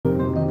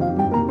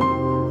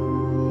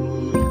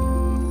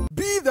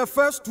the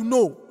first to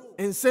know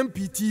in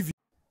Nsem-Pii TV.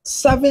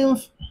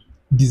 7th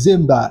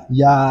December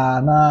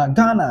ya na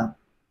Ghana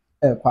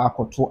kwa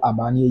akoto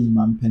abanye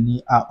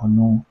yimampani a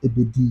ono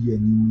ebedi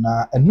yanim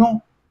na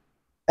eno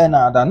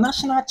ena the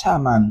national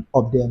chairman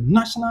of the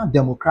National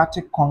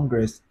Democratic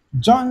Congress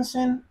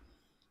Johnson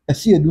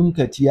Asiedu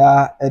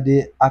Nketiah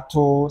ede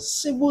ato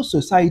civil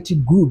society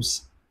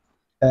groups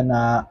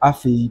ena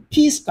afi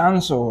Peace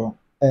Council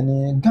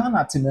ene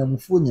Ghana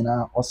temamfo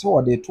nyina ose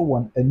wode to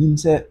won anim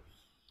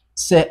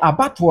se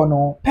abato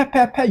no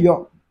pepepe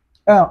yo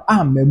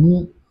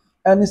amamu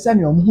ene se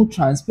ne omu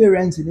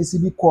transparency ne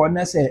sibi ko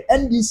na se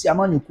NDC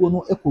amanyuko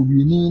no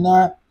ekowini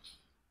na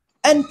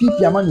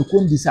NPP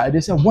amanyuko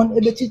decide se won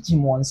ebechichi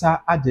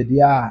monsa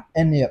agede a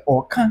ene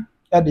oka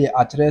ede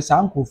atre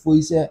sankofo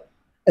ise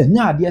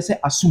enya ade se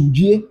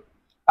asumdue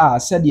a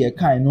se de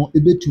kan no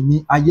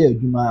ebetumi aye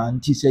adwuma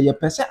nti se ye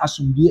pese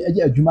asumdue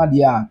aye adwuma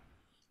de a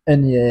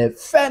ene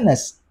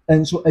fairness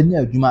enso enya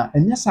adwuma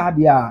enya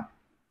saade a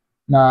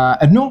na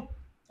eno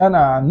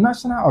ana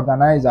national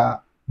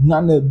organizer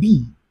Nana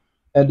B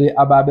ede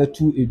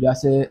ababetu edwa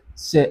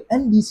se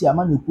NDC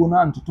amanyuko no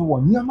antoto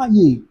won nyama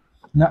ye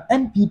na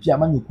NPP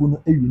amanyuko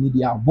no ewini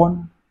de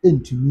abon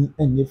entumi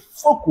enye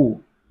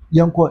foko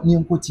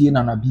yenko tie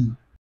Nana B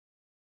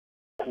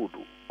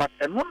code but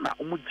eno na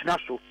omugina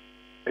so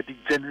e di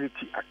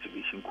generative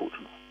activation code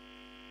no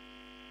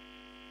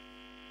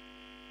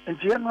and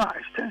general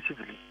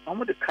extensively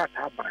omo de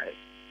kata by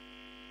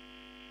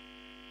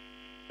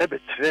ebe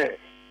tre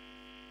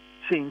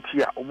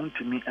Tintia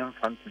omuntimi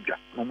enfantija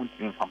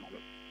omuntimi enfamalo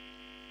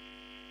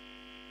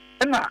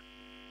ena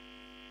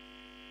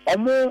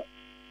omo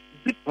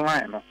big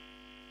line no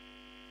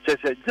se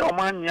je o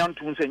man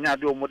nyantu se nya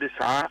de omo de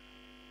saa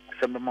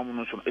asembe mamu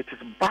no so it is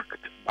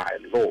backed by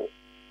law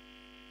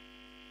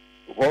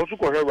we also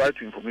got a right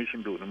to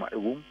information bill no ma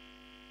ewum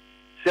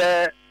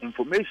say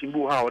information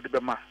bill how de be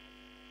ma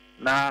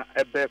na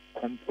ebe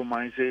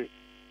compromise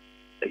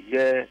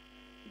ye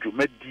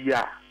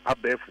dwumadia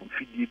abefo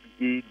fidie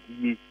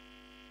bi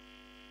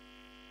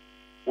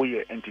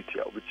oye entity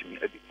a obetimi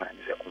e decline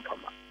se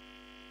confirm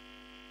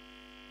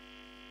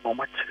no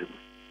ma chiri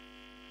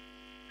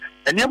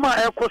enema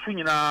e koso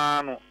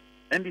nyina no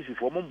NDC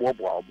fo mo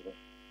mbobo abo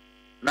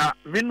na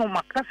meno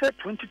makase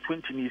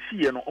 2020 ni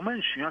siye no o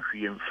mansua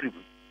hwe mfrim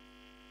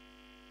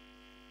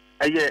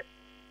aye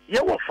ye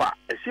wofa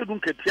Asiedu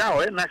Nketiah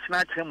o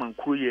national chairman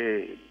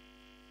kuye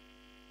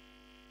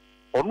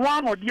onu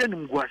ano de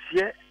anim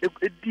guase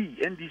edi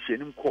NDC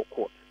anim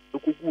court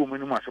ekogu o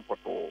manim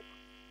asepoto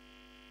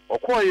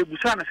okoye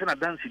busa na se na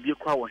dance bi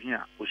kwa wo he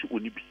a osi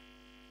oni bi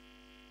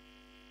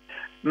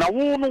na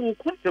wo no wo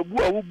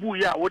kuntabu a wo bu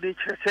ya wo de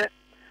kyerese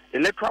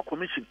electoral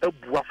commission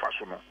abu afa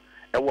so no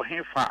e wo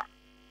he fa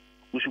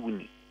osi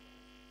woni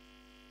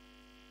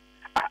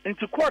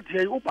inti court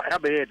here wo ba ya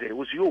be ye de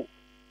wo si o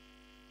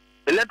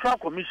electoral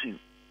commission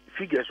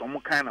figures o mo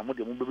kan na mo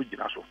de mo be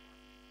gina so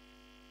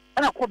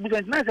ana court bi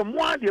na se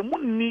mo ade mo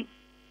ni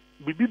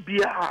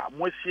bibibia a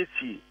mo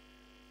asiesi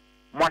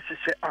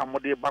mwasese a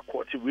mode ba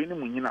court we ni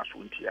munyina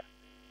so ntia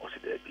o se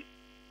dedi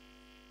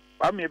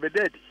ba me be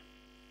dedi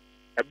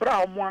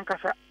ebra omo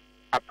ankasa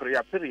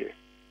apre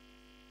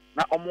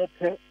na omo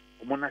pe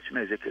omo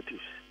national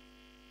executives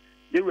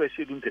yewu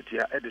Asiedu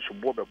Nketiah e de so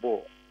bo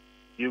bebo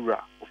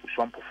yewura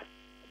ofusuampofo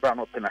bra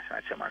no pe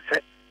national chairman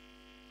se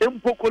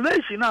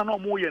empopulation na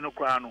omo ye no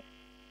kra no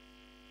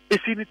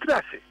esi ni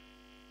trase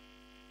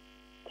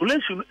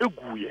collation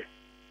eguye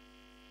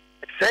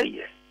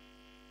seye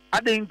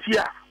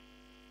adentia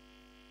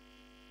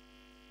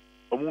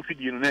omo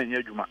fidie no na enya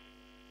adwuma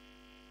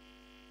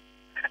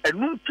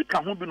enum tika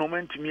ho bi no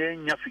mantimi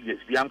anya figures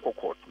bi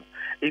ankokot no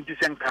enti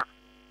senka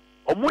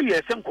omo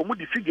ye senko mo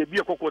di figure bi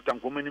akokot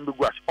anko manim be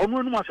guas ono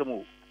anum asem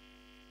o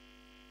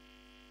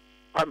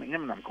pa me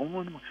nyam nam ko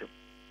ono anum asem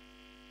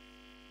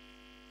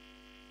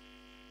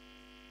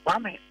pa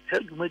me se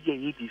adwuma je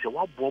yi se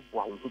wa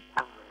bobo a wo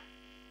pa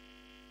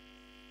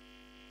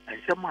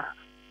ensema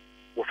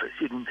wo fa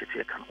Asiedu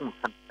Nketiah kan on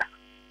fanta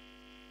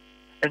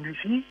and you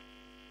see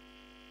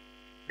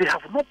they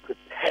have not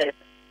prepared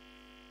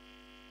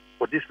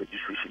for this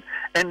registration,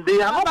 and they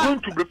are not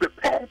going to be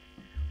prepared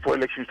for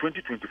election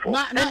 2024,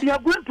 and they are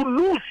going to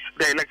lose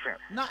the election.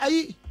 Me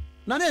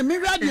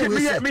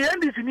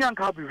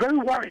I'll be very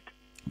worried.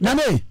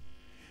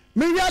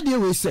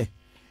 We say,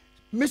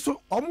 Mr.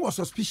 Almost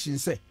suspicion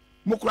say,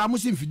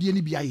 Mokramusim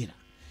Fidiani Biaina.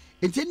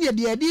 It's in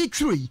the idea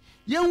tree,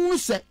 young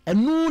say,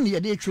 and noon the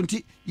idea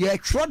 20, ye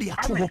trod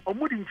at home.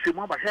 Omudin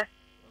Simaba,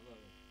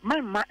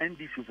 my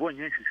NDC one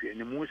year,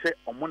 and the Muse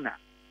Omona.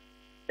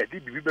 I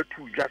did be able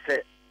to just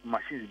say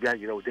machines be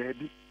out there.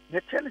 The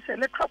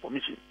electoral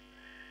commission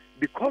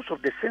because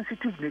of the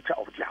sensitive nature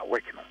of their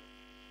work.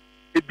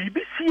 The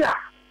BBC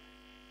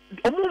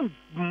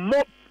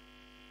more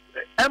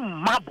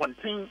and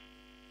Mabonting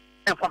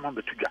and from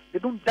they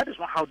don't. That is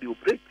not how they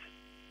operate.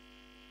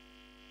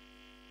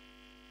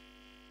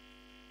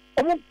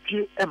 And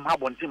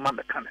Mabonting man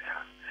the cancer.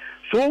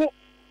 So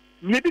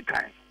near the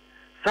kind,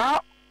 sir,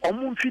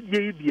 feed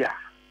ye beer.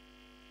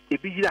 A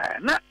big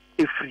na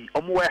a free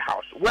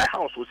warehouse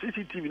or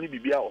CCTV ni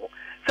bibia ho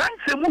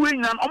sanse mu we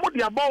nyan omo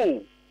de aba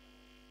o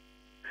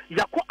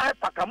yako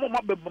iPad amo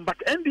ma but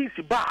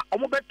NDC ba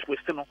omo be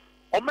twist no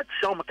omo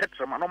tsia omo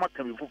ketre ma no ma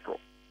kan bi fufuro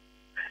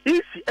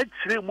isi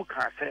echire mu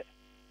ka se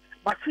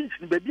but since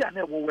ni bibia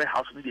na wo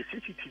warehouse ni de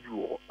CCTV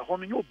ho ho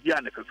no nyo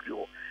bia na kafiri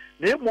ho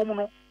na emom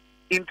no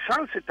in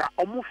transit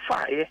omo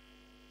fire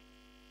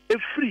a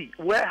free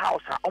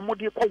warehouse omo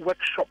de ko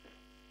workshop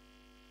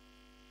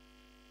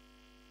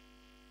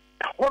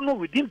no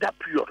within that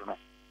period no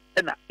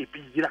and a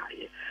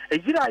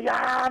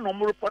yira no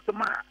more report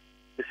ma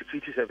the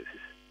security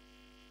services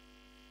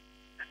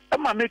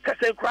ama make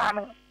say kra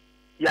no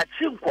ya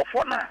chi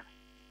nkofo na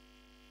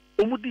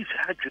omudi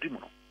sa adwiri mu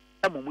no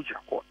ama mu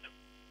gira court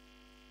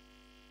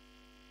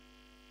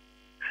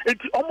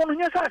enti omo no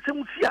nyasa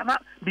asem ti ana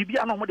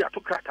bibia no mo de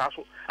atokrata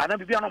so ana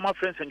bibia no ma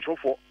friends and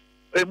chofo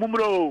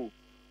mumro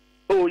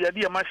oh ya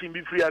dia machine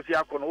be free as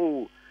yakọ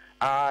no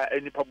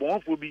eni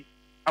pabonfo bi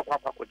akwa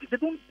they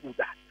don't do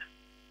that.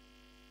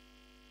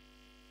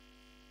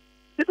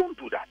 They don't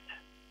do that.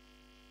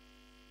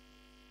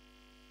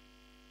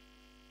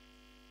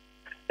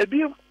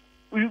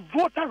 We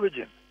vote a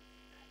region.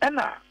 And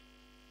now,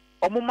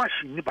 omo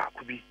machine ni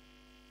baako bi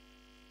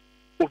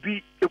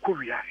obi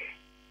ekowiae.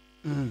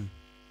 And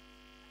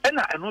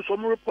now, and also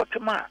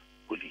report ma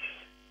police.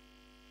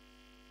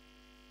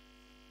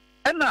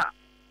 And now,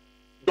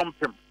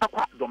 dumpem,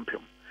 akwa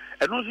dumpem.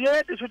 And also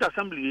yeah, this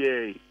assembly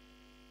yeah.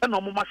 And no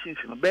machines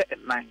in be at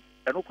 9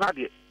 and no crowd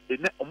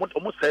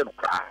almost say no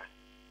cry.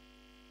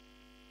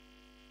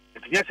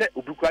 If you say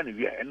Ubuka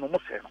and no more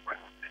say no cry.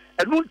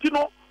 And no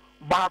tino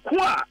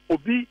Bakua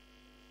obi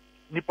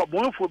nipa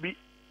bonfobi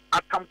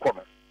atam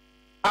kono.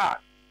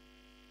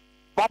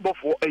 Babo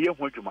for a young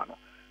wojumano.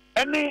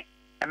 Any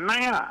and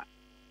naya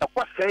a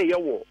kwa say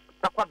yawo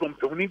takwa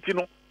dompem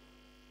tino.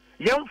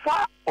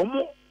 Yemfa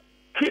omo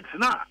kids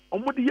na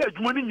omo di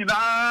adwumani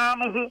nyina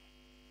no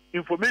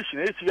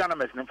information is yana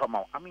mesnin from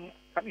I mean,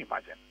 can you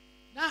imagine?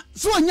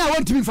 So nya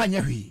want to be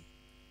fanya hwi.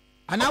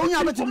 And now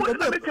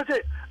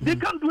they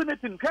can't do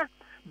anything.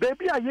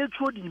 Baby, I hear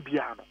through the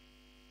piano.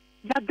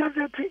 Ya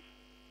gazette.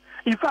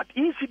 In fact,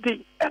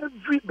 easy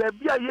every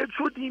baby I hear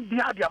through the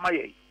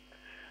piano.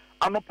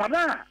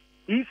 Anopana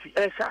easy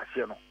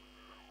no.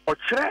 Or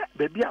chair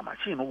baby a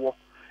machine war.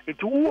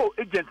 It will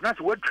agent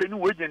not what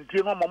training agent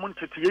no moment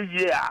to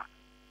year.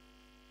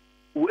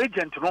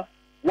 Agent no.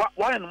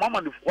 Why and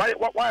mama why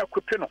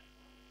equip no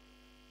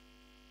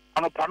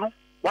anopano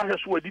why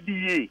has we did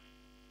ye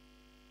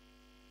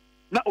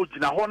na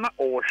ogina ho na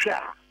o hwe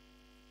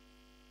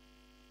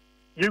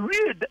ye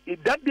read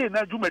that day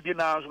na jumadi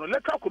na so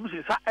electoral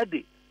commission sa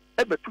ede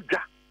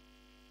ebetudwa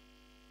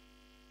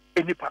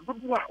eni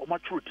padodo a o ma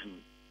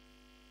troti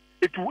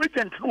etu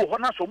agent no ho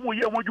na so mo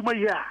ye mo dwuma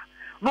ye a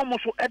no mo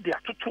so ede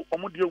atoto o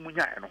mo de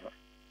omunya no ho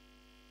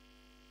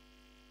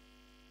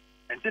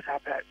and this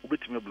happen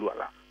obetime blue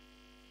alarm.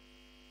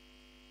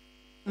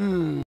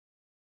 And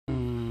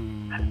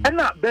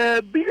now,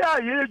 baby,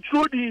 I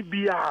truly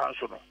be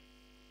so no.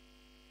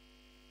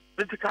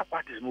 Political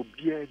parties no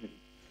be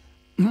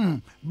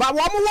any. But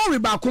one worry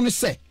about can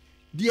say,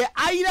 dear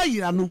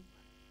Ira no.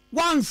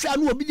 One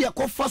fan will be the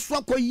first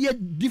one year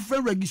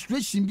different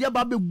registration. Dear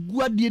Baby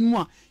Guardian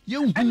one.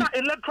 You and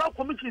electoral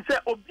committee say,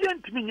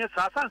 obedient me, yes,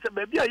 I said,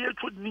 baby, I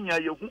told me,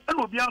 you and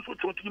will be answered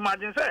to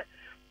imagine say,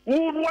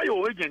 why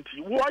your agent,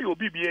 why your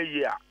BBA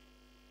year?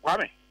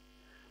 Why?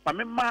 I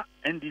remember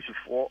NDC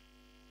for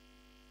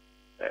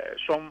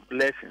some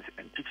lessons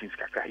and teachings.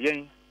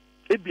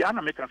 They are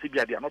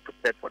not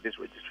prepared for this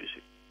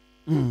registration.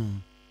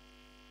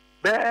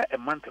 There a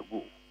month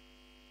ago,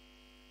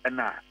 and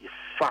now you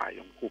fire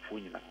and go for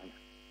you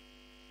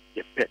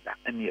pet that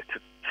and you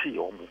see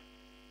on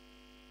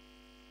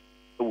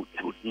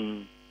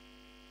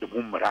the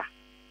Mumra,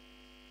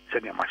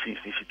 send your machines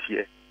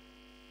here.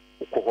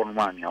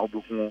 Okohonman, I'll be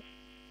home,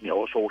 you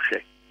also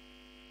share.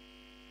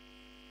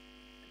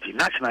 The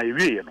national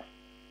area, you know,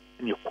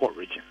 in your core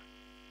region,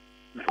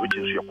 which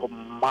is your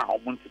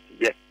command,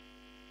 yet.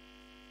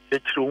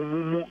 It's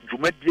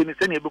Jumedian is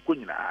any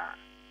Bukunina,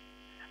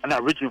 and a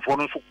region for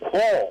no so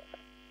core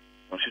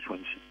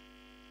constituency.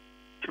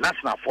 The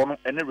national for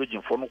any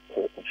region for no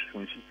core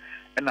constituency,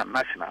 and a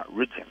national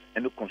region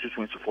and the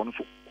constituency for no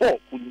so core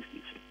police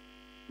station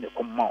in the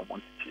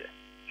command here.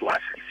 So as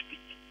I speak,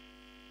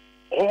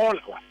 all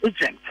our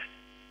agents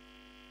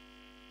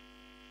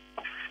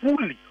are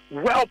fully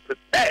well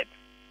prepared.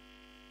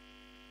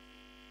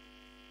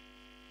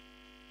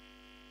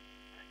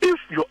 If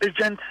your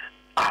agents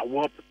are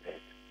well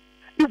prepared,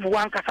 if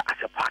one can as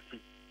a party,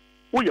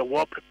 we are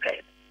well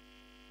prepared,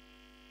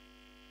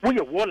 we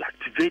are well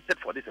activated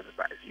for this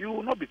exercise, you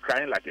will not be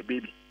crying like a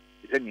baby.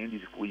 It's any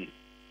end for you.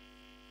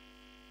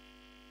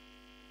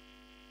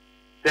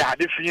 They had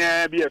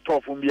if be a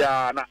tough from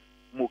Biana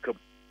Mukam.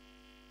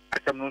 I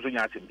can no soon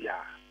ask him.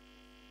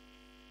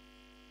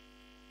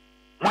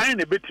 Why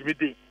in a bit with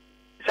the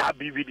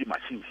BVD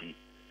machine?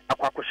 A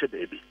quackosha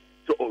baby,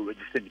 so already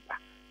send it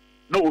back.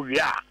 No, we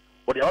are.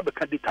 Or the other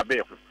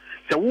candidate,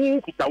 so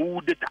who could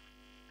data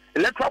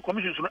electoral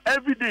commission so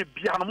every day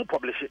bia no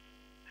publish it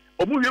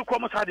omu we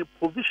come say the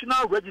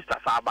provisional register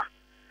saba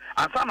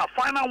and so na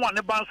final one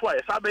ne ban so a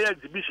yesa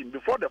exhibition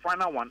before the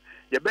final one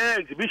ye be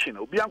exhibition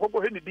obi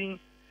ankoko he ne din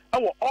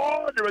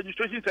all the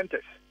registration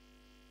centers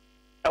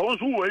I want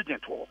who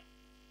agent ho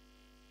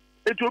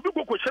it will be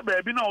go kwese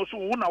baabi na so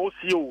wo na wo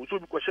sie o so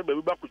bi kwese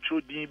baabi ba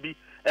kwetro din bi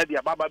e de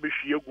ababa be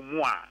hwie gu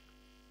mu a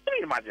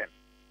imagine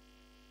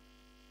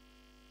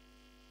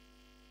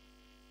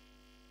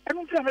I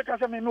don't think I can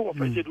say me wo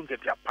Asiedu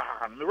Nketiah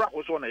pa me ra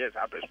wo so na yes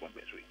I respond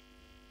this way.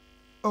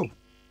 Oh,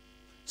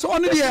 so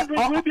on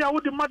the maybe I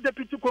would demand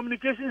deputy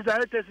communications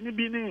directors ni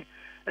bi ni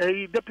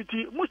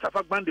deputy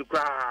Mustafa Gbande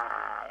kra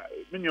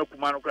mini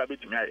okuma no kra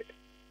betimi aye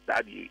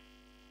that dey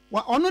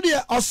wa on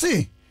the o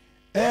say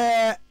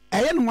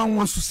eye no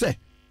wan so say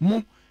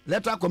mo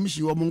electoral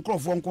commission wo mo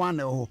nkrofo nko an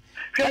ho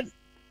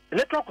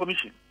electoral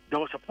commission there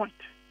was a point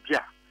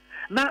yeah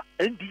na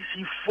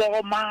NDC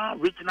former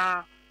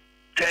regional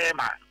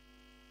chairman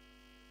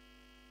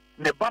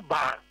ne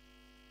baba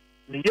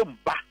ne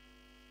yemba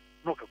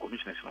no ka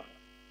commissioners no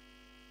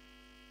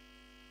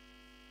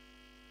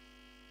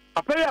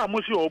apaya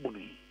amosi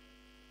obuni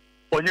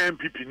onye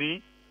MPP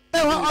ni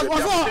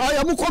I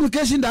am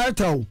communication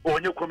director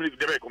onye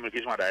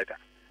communication director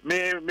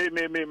me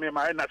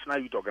my national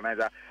youth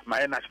organizer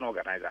my national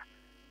organizer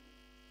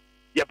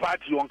your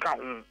party on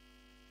count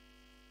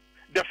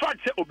the fact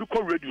say obi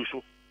call radio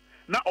so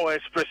na or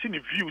expressing the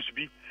views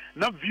be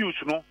na views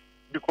no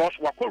because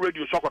we call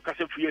radio so kwa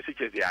kase free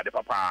SHS dey ade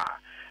papa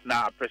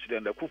na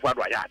president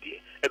Akufo-Addo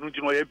ayade enu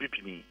nti no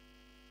MPP ni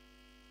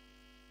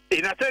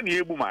ina tell ni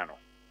ebu ma no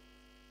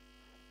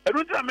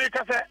enu nti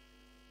America say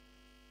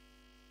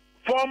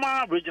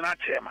former regional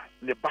chairman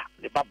ne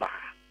baba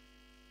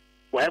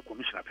why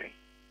commissioner pay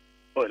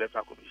or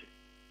electoral commission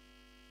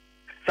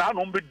sa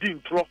no be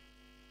din tro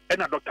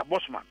and Dr.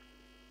 Bosman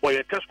or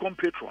a Tescom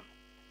patron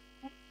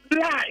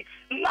lies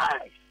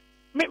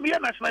me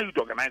national youth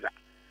organizer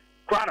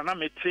crowd na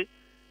mete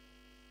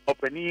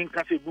opinion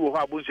can say bu ho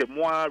abun say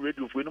more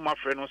radio for no ma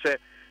friend no say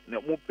na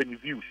mo penny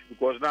views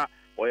because na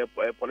or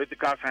a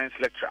political science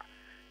lecturer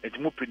et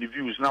mo penny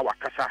views na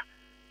wakasa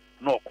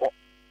no ko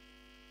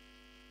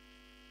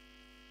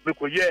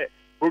because yeah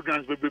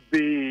programs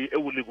be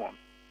Legon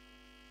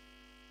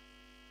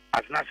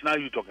as national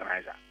youth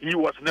organizer he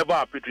was never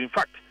a patron. In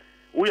fact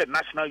we are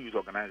national youth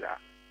organizer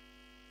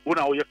we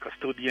are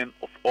custodian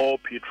of all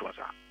patrons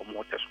of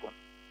Tescom.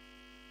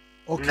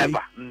 Okay.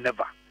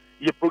 Never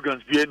your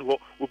programs be will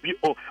be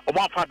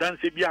one for dance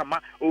be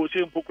ama o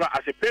say mpokra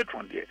as a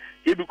patron there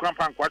e be kwan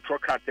pan kwatro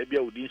card e be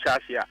odi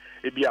nhyase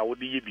e be a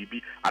wodi ye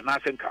bibi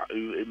anase nka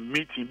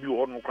meeting bi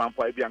wo no kwan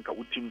pa e be anka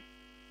wutim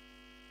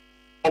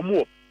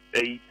omo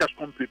a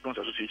Tescom Patrons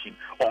Association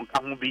on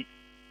can be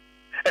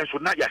and so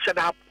now you shut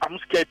up I'm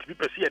scared to be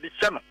perceived at this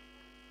channel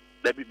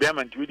that be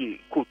bearman to the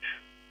coach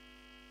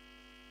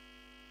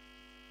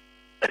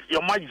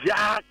your my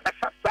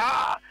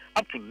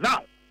up to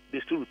now they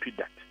still repeat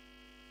that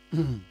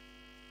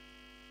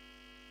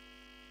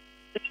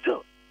it's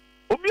still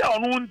obi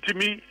on to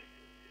me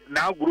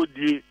now grow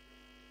the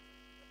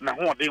na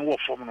ho den wo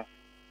fom no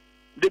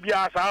de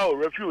bia sa o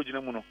refuge na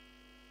mu no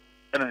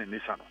na ni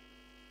sa no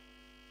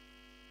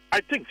I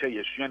think say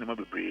yes you am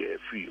be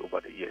free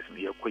over the years and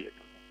you quiet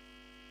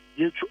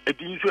you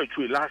didn't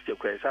show last year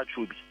quite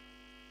true be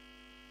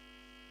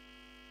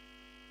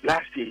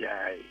last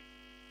year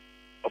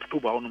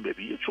October on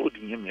baby you showed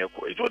in him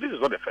so this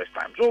is not the first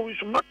time so we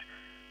should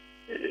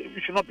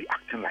not be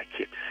acting like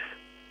it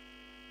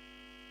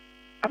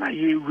and I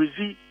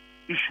resist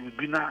issue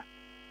be now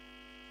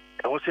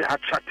I will say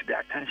attract the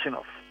attention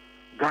of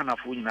Ghana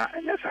for you now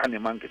and yes I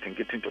man getting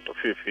to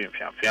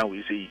fair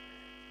we see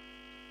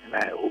and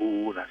I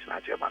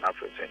national chairman of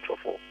Central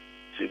for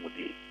same with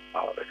the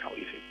power that can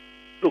we say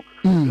look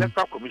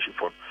electoral commission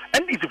for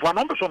and if one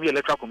number of the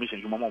electoral commission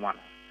you mama man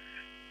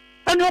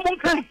and you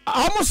won't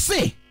I must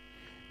say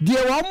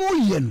there were more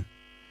yen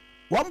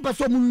 1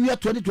 person year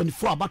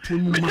 2024 about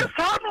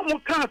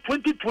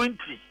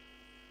 2020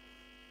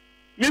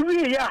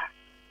 yeah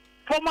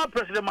former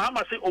president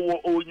Mahama say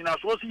you know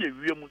so see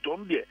you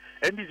mutom there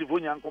and this if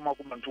only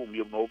come to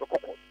me no go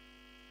court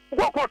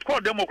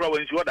democrat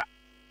when you order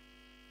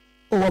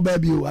oh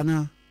baby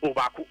ana oh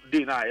back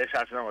day na yes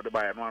as na the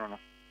buy no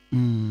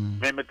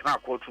me try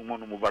court room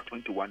no over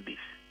 21 days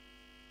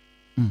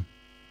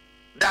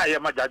da ya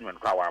ma judgment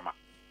kwa wa ma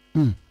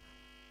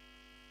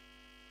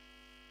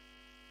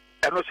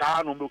eno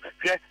sa no look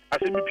hwe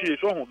Nsem-Pii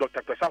so hu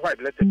Dr. Kwesa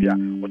White letter bia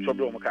o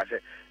chobe o mka say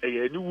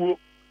e ni wo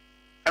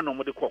eno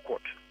mo de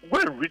court go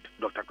and read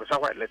Dr. Kwesa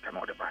White letter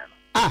no the buy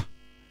no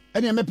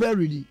ene me pay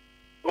read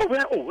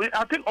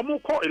I think omo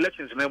call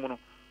elections na mu no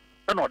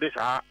eno this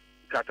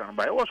Katan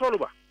by was all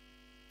over.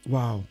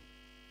 Wow.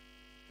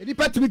 Any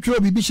part to be true,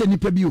 be shiny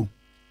pebble.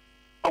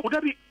 Oh, would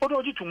that be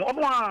other to more?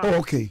 Oh,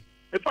 okay.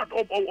 In fact,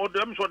 all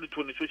them saw the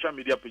 20 social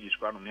media pages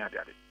crown near the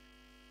other.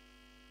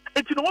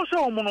 It's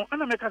also mono,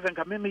 and I make us and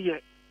come in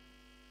here.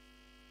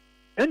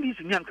 And these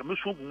young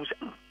commission will say,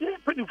 yeah,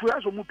 pretty for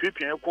us or move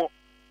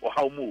or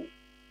how move.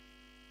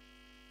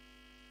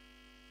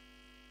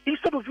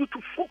 instead of you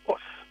to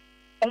focus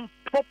on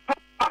proper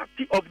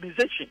party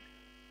organization.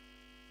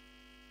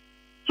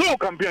 So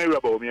campaign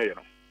about me, you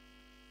know.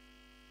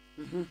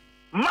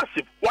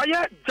 Massive. Why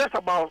just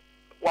about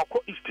Wako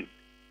Eastern,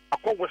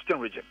 Wako Western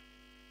region,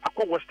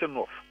 Wako Western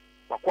North,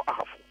 Wako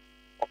Ahafo,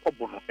 Wako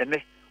Bono,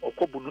 Ene,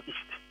 Wako Bono East.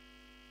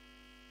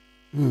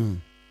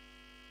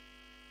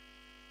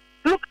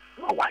 Look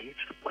now why it's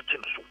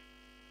watching so.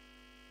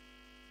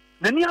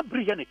 Nania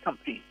bri any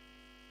campaign.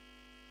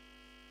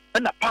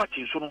 And a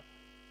party so no.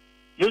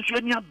 Yes, you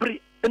any bri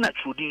and a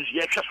true deans,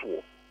 yes,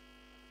 war.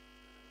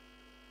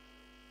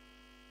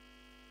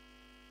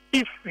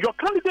 If your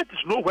candidate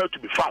is nowhere to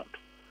be found.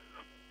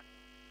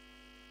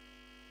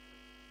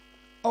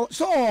 Oh,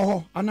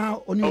 so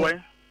now only. Oh,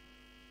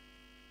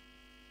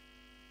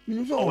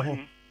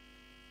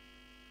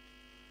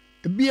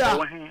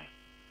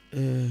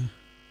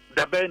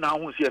 the bay now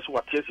who sees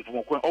what yes if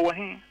you over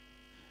here.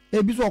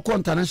 A bit of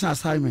international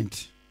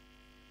assignment.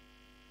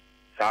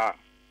 Sir.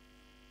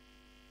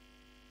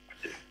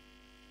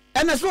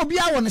 And as well be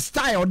on a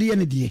style the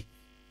end day.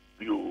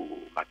 You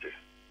Mate.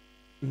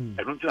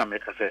 I don't think I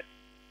make a say.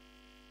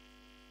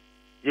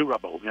 You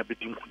rubber me a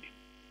bit in Kuni.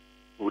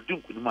 Who do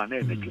Kunman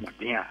and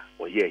Jumadea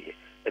or ye,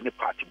 any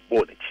party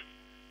bonnet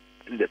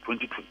in the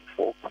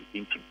 2024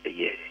 campaign a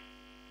year.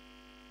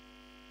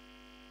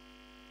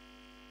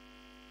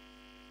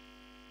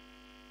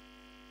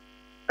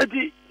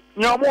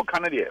 More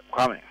Canada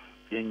coming.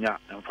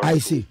 I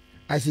see.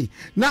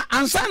 Now,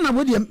 Ansana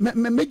with you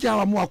make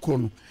our more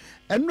chrono.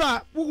 And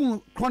now,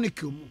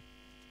 chronicle.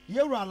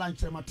 You are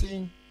lunch,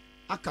 Martin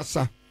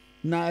Akasa.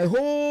 Now, a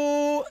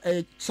whole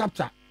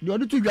chapter. The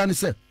other two Johnny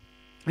said,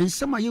 and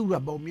some of you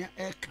about me,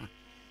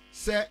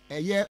 say a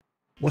year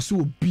was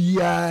so be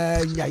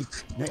a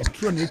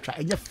true nature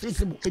and your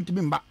feasible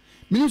intimate.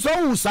 Means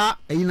all, sir,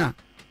 Aina.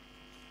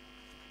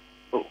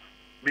 Oh,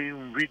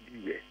 being reading.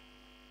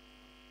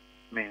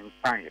 Men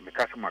fine,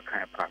 because my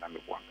kind of plan and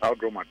one. I'll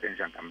draw my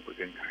attention and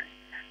present time.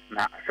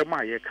 Now, some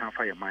of you can't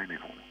find a mine in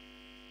home.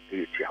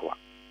 It's Yawa.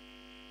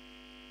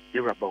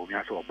 You're about me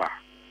as or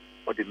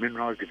the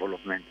mineral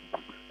development.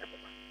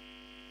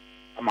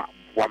 I'm a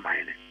one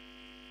mine.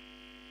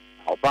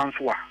 Or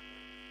Banswa.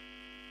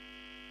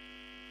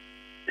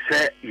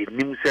 Say, you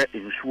knew, say,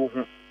 in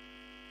Suhu.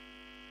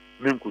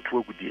 Men could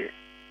talk with you.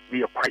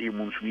 We are quiet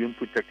months, we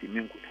protect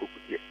men could talk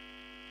with you.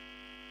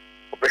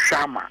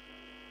 Obeshama.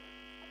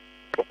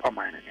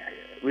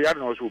 We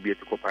are also be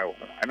able to copy,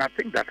 and I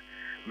think that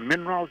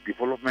Minerals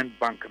Development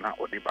Bank now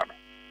or Debano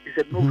is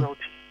a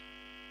novelty.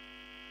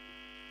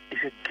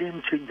 It's a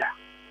game changer,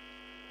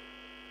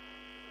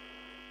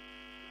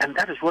 and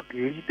that is what the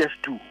leaders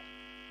do.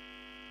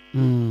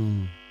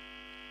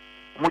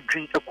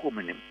 Drink a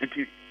common.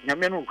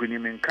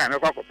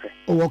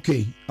 Oh,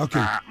 okay.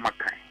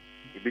 Makai.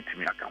 You beat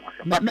me. I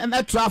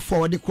can't. Try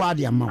for the quad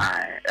amount.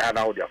 I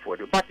allowed you for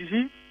the but you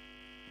see.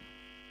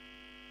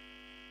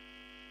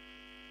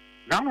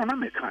 Now, I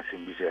make a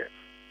sense. We say,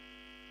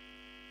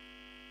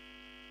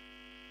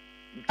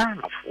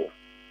 Ghana for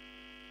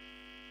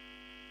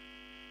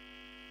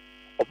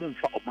a month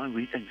of my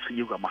week and see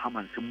you,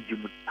 Mahaman, some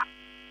Jim.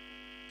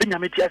 Then I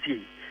met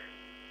you.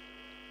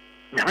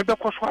 Never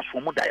cost was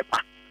for more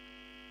diaper.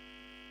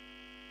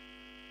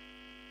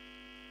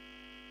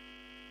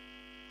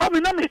 I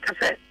mean, I make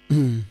a sense.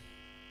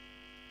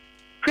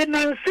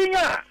 Financing,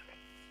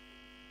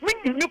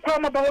 meaning you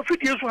come about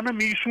 50 years when I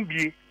may soon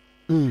be.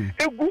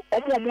 Egu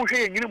omo mo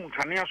hwe nyine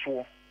mutane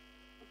aso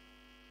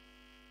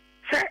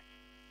se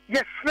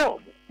yes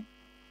no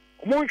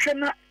omo hwe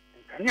na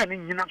kania ne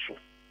nyina so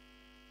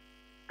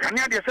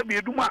kania de se be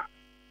eduma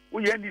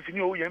wo ye ndisi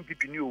ni o ye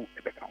MPP ni o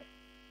ebeka ho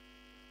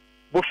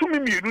bosumi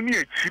mienu ni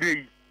akire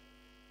yi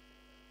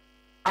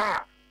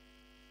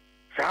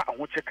sa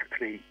anwo che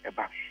kakre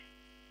eba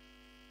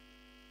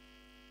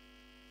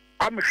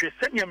amhwe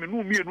senya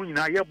menu mienu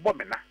nyina ye bɔ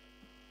mena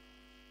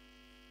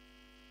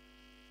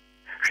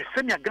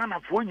Senior Ghana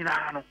for you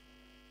know,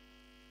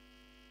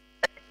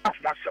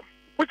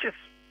 which is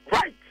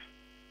right.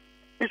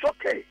 It's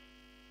okay.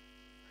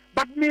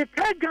 But me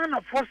tell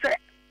Ghana for say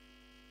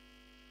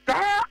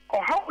that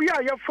or how we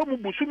are from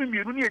Busumi,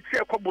 you need to say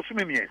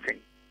Busumi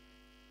saying.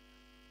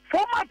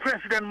 Former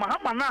President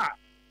Mahamana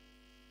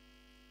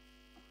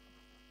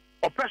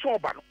or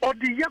Pesoban or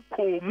the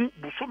Yako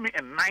Busumi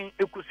and 9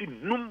 Ekusi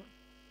Num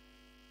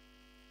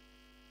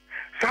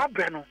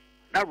Sabeno,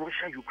 now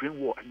Russia Ukraine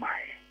war and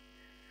my.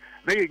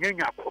 Na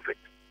yenya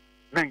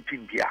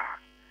COVID-19 bia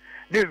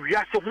na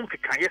wiase ho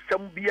kekaye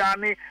sam bia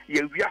ne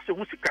ye wiase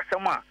ho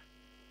sikasam a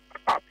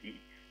papi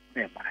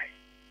na mai.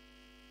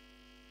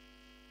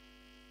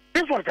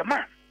 This was the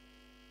man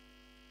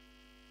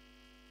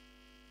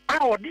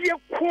our dear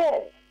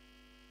call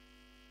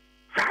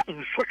sa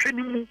nsotwe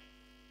ni mu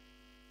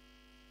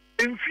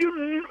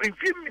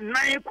enfim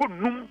nan ko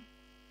num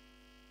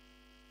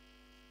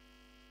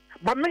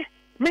ba me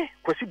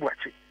kwasi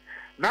buachi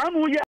na no ya